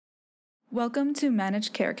Welcome to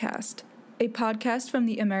Managed Carecast, a podcast from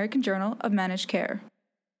the American Journal of Managed Care.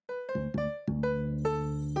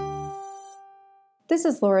 This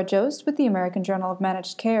is Laura Jost with the American Journal of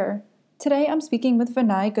Managed Care. Today I'm speaking with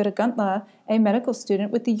Vinay Gudaguntla, a medical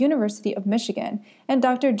student with the University of Michigan, and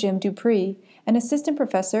Dr. Jim Dupree, an assistant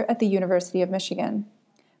professor at the University of Michigan.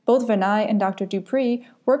 Both Vinay and Dr. Dupree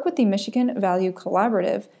work with the Michigan Value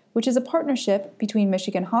Collaborative, which is a partnership between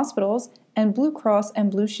Michigan hospitals and Blue Cross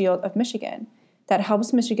and Blue Shield of Michigan that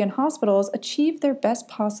helps Michigan hospitals achieve their best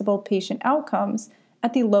possible patient outcomes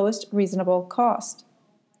at the lowest reasonable cost.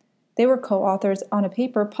 They were co-authors on a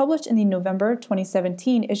paper published in the November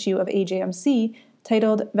 2017 issue of AJMC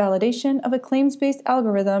titled Validation of a Claims-Based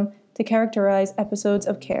Algorithm to Characterize Episodes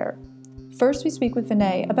of Care. First, we speak with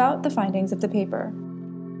Vinay about the findings of the paper.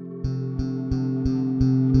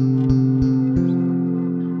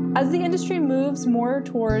 As the industry moves more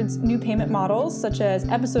towards new payment models, such as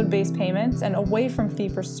episode-based payments and away from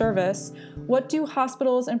fee-for-service, what do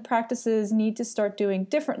hospitals and practices need to start doing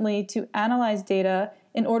differently to analyze data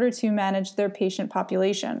in order to manage their patient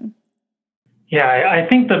population? Yeah, I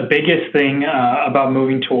think the biggest thing about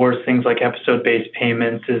moving towards things like episode-based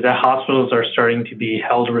payments is that hospitals are starting to be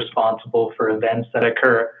held responsible for events that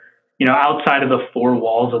occur, outside of the four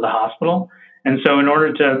walls of the hospital. And so in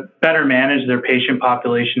order to better manage their patient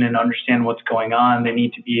population and understand what's going on, they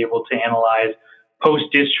need to be able to analyze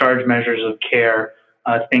post-discharge measures of care,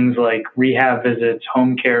 things like rehab visits,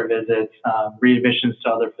 home care visits, readmissions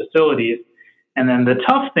to other facilities. And then the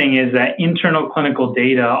tough thing is that internal clinical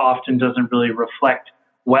data often doesn't really reflect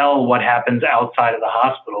well what happens outside of the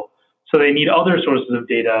hospital. So they need other sources of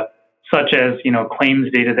data, such as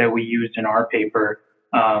claims data that we used in our paper,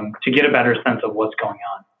 to get a better sense of what's going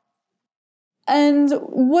on. And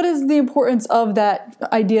what is the importance of that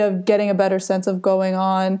idea of getting a better sense of going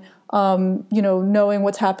on, knowing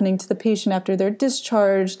what's happening to the patient after they're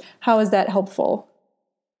discharged? How is that helpful?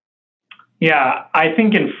 Yeah, I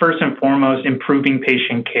think first and foremost, improving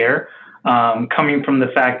patient care, coming from the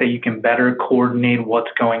fact that you can better coordinate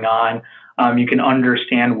what's going on. You can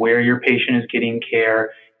understand where your patient is getting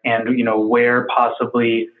care and, where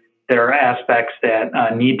possibly there are aspects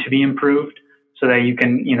that need to be improved, so that you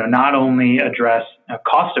can, not only address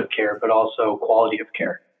cost of care, but also quality of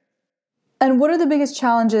care. And what are the biggest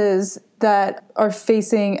challenges that are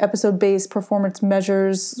facing episode-based performance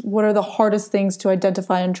measures? What are the hardest things to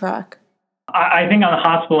identify and track? I think on the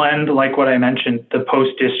hospital end, like what I mentioned, the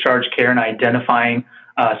post-discharge care and identifying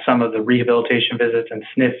some of the rehabilitation visits and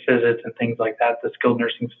SNF visits and things like that, the skilled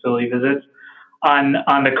nursing facility visits. On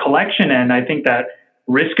the collection end, I think that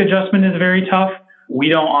risk adjustment is very tough. We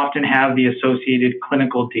don't often have the associated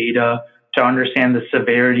clinical data to understand the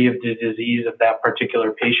severity of the disease of that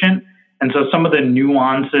particular patient. And so some of the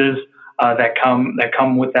nuances that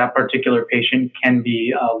come with that particular patient can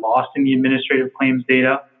be lost in the administrative claims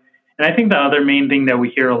data. And I think the other main thing that we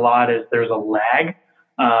hear a lot is there's a lag.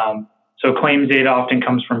 So claims data often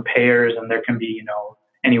comes from payers, and there can be,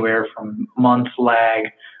 anywhere from months lag,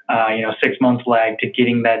 6 months lag to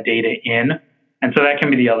getting that data in. And so that can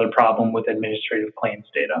be the other problem with administrative claims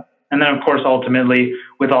data. And then, of course, ultimately,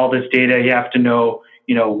 with all this data, you have to know,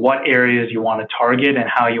 what areas you want to target and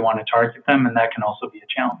how you want to target them. And that can also be a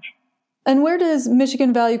challenge. And where does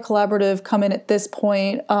Michigan Value Collaborative come in at this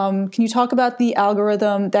point? Can you talk about the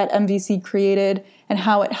algorithm that MVC created and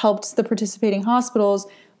how it helped the participating hospitals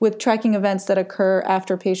with tracking events that occur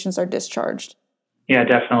after patients are discharged? Yeah,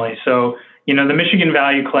 definitely. So, the Michigan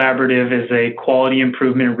Value Collaborative is a quality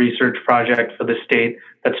improvement research project for the state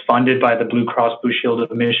that's funded by the Blue Cross Blue Shield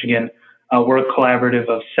of Michigan. We're a collaborative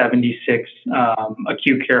of 76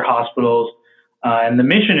 acute care hospitals. And the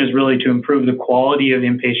mission is really to improve the quality of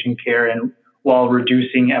inpatient care and while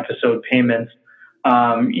reducing episode payments.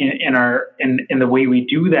 In the way we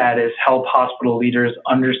do that is help hospital leaders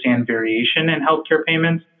understand variation in healthcare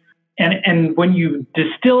payments. And when you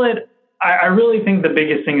distill it, I really think the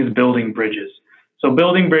biggest thing is building bridges. So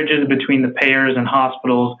building bridges between the payers and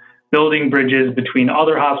hospitals, building bridges between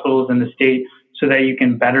other hospitals in the state so that you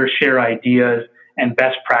can better share ideas and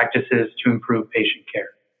best practices to improve patient care.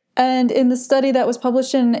 And in the study that was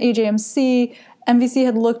published in AJMC, MVC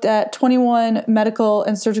had looked at 21 medical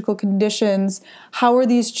and surgical conditions. How were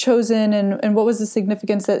these chosen, and what was the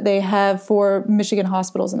significance that they have for Michigan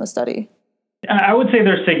hospitals in the study? I would say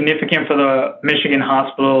they're significant for the Michigan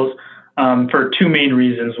hospitals for two main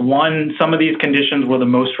reasons. One, some of these conditions were the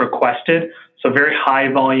most requested, so very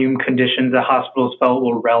high volume conditions that hospitals felt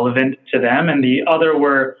were relevant to them. And the other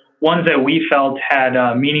were ones that we felt had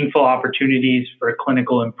meaningful opportunities for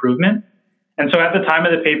clinical improvement. And so at the time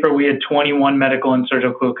of the paper, we had 21 medical and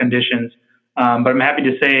surgical conditions But I'm happy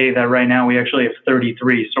to say that right now we actually have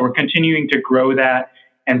 33. So we're continuing to grow that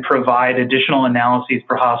and provide additional analyses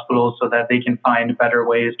for hospitals so that they can find better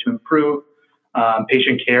ways to improve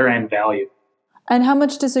patient care and value. And how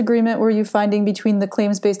much disagreement were you finding between the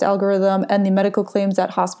claims-based algorithm and the medical claims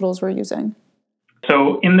that hospitals were using?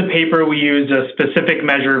 So in the paper, we used a specific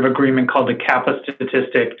measure of agreement called the kappa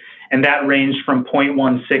statistic, and that ranged from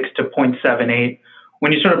 0.16 to 0.78.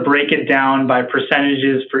 When you sort of break it down by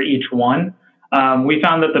percentages for each one, we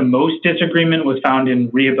found that the most disagreement was found in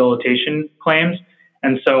rehabilitation claims.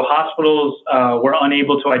 And so hospitals were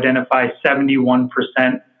unable to identify 71%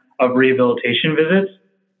 of rehabilitation visits.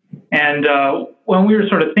 And when we were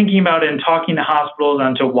sort of thinking about it and talking to hospitals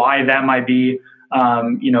onto why that might be,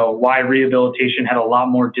 why rehabilitation had a lot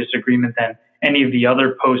more disagreement than any of the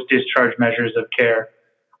other post-discharge measures of care,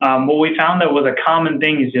 what we found that was a common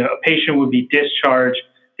thing is a patient would be discharged,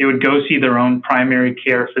 they would go see their own primary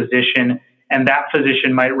care physician, and that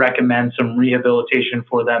physician might recommend some rehabilitation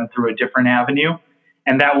for them through a different avenue,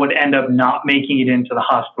 and that would end up not making it into the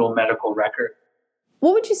hospital medical record.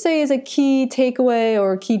 What would you say is a key takeaway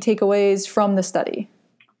or key takeaways from the study?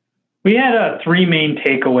 We had three main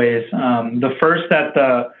takeaways. The first, that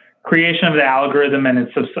the creation of the algorithm and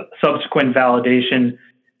its subsequent validation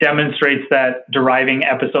demonstrates that deriving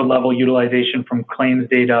episode level utilization from claims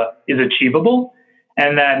data is achievable,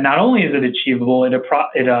 and that not only is it achievable, it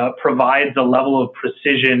provides a level of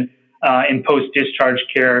precision in post-discharge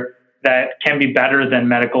care that can be better than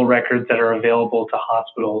medical records that are available to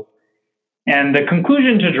hospitals. And the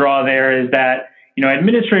conclusion to draw there is that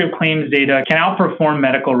administrative claims data can outperform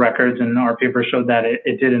medical records, and our paper showed that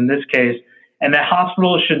it did in this case, and that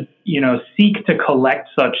hospitals should seek to collect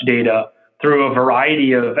such data through a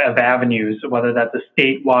variety of avenues, whether that's a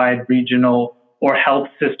statewide, regional, or health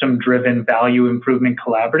system-driven value improvement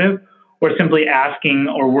collaborative, or simply asking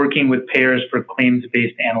or working with payers for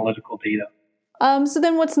claims-based analytical data. So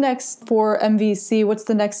then what's next for MVC? What's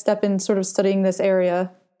the next step in sort of studying this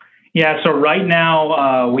area? Yeah, so right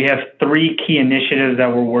now we have three key initiatives that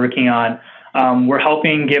we're working on. We're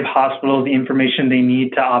helping give hospitals the information they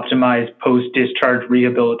need to optimize post-discharge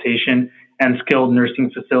rehabilitation and skilled nursing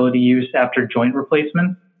facility use after joint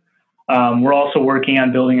replacement. We're also working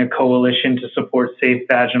on building a coalition to support safe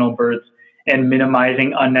vaginal births and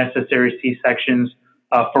minimizing unnecessary C-sections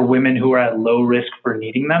for women who are at low risk for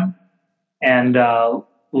needing them. And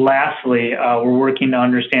lastly, we're working to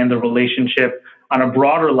understand the relationship on a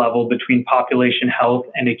broader level between population health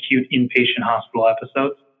and acute inpatient hospital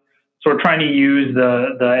episodes. So we're trying to use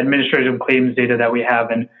the administrative claims data that we have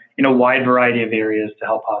in a wide variety of areas to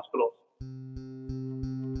help hospitals.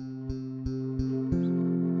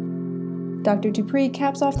 Dr. Dupree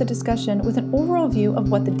caps off the discussion with an overall view of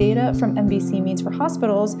what the data from MVC means for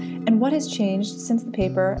hospitals and what has changed since the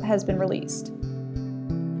paper has been released.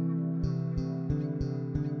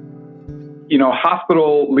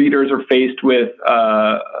 Hospital leaders are faced with,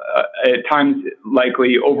 at times,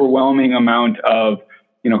 likely overwhelming amount of,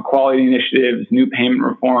 quality initiatives, new payment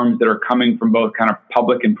reforms that are coming from both kind of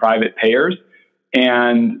public and private payers.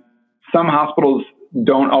 And some hospitals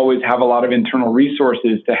don't always have a lot of internal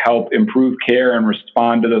resources to help improve care and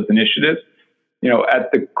respond to those initiatives.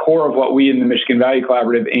 At the core of what we in the Michigan Value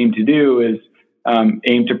Collaborative aim to do is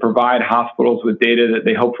aim to provide hospitals with data that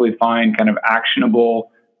they hopefully find kind of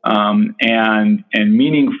actionable and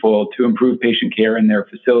meaningful to improve patient care in their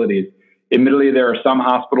facilities. Admittedly, there are some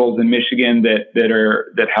hospitals in Michigan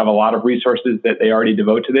that have a lot of resources that they already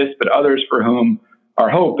devote to this, but others for whom our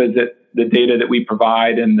hope is that the data that we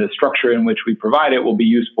provide and the structure in which we provide it will be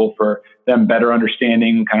useful for them better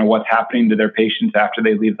understanding kind of what's happening to their patients after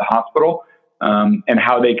they leave the hospital, and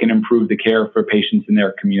how they can improve the care for patients in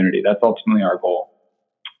their community. That's ultimately our goal.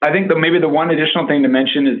 I think that maybe the one additional thing to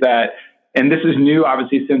mention is that, and this is new,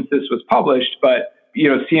 obviously, since this was published, but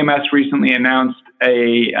CMS recently announced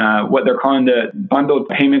what they're calling the Bundled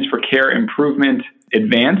Payments for Care Improvement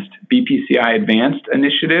Advanced, BPCI Advanced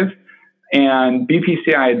initiative. And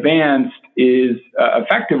BPCI Advanced is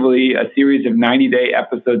effectively a series of 90-day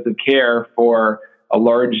episodes of care for a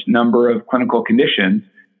large number of clinical conditions.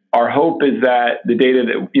 Our hope is that the data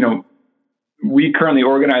that, we currently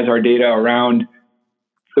organize our data around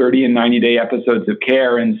 30 and 90-day episodes of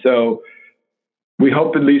care. And so we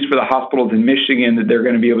hope, at least for the hospitals in Michigan, that they're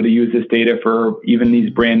going to be able to use this data for even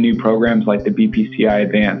these brand new programs like the BPCI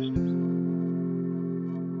Advanced.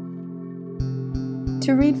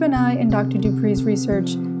 To read Vinay and Dr. Dupree's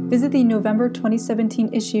research, visit the November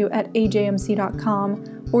 2017 issue at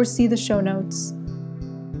ajmc.com or see the show notes.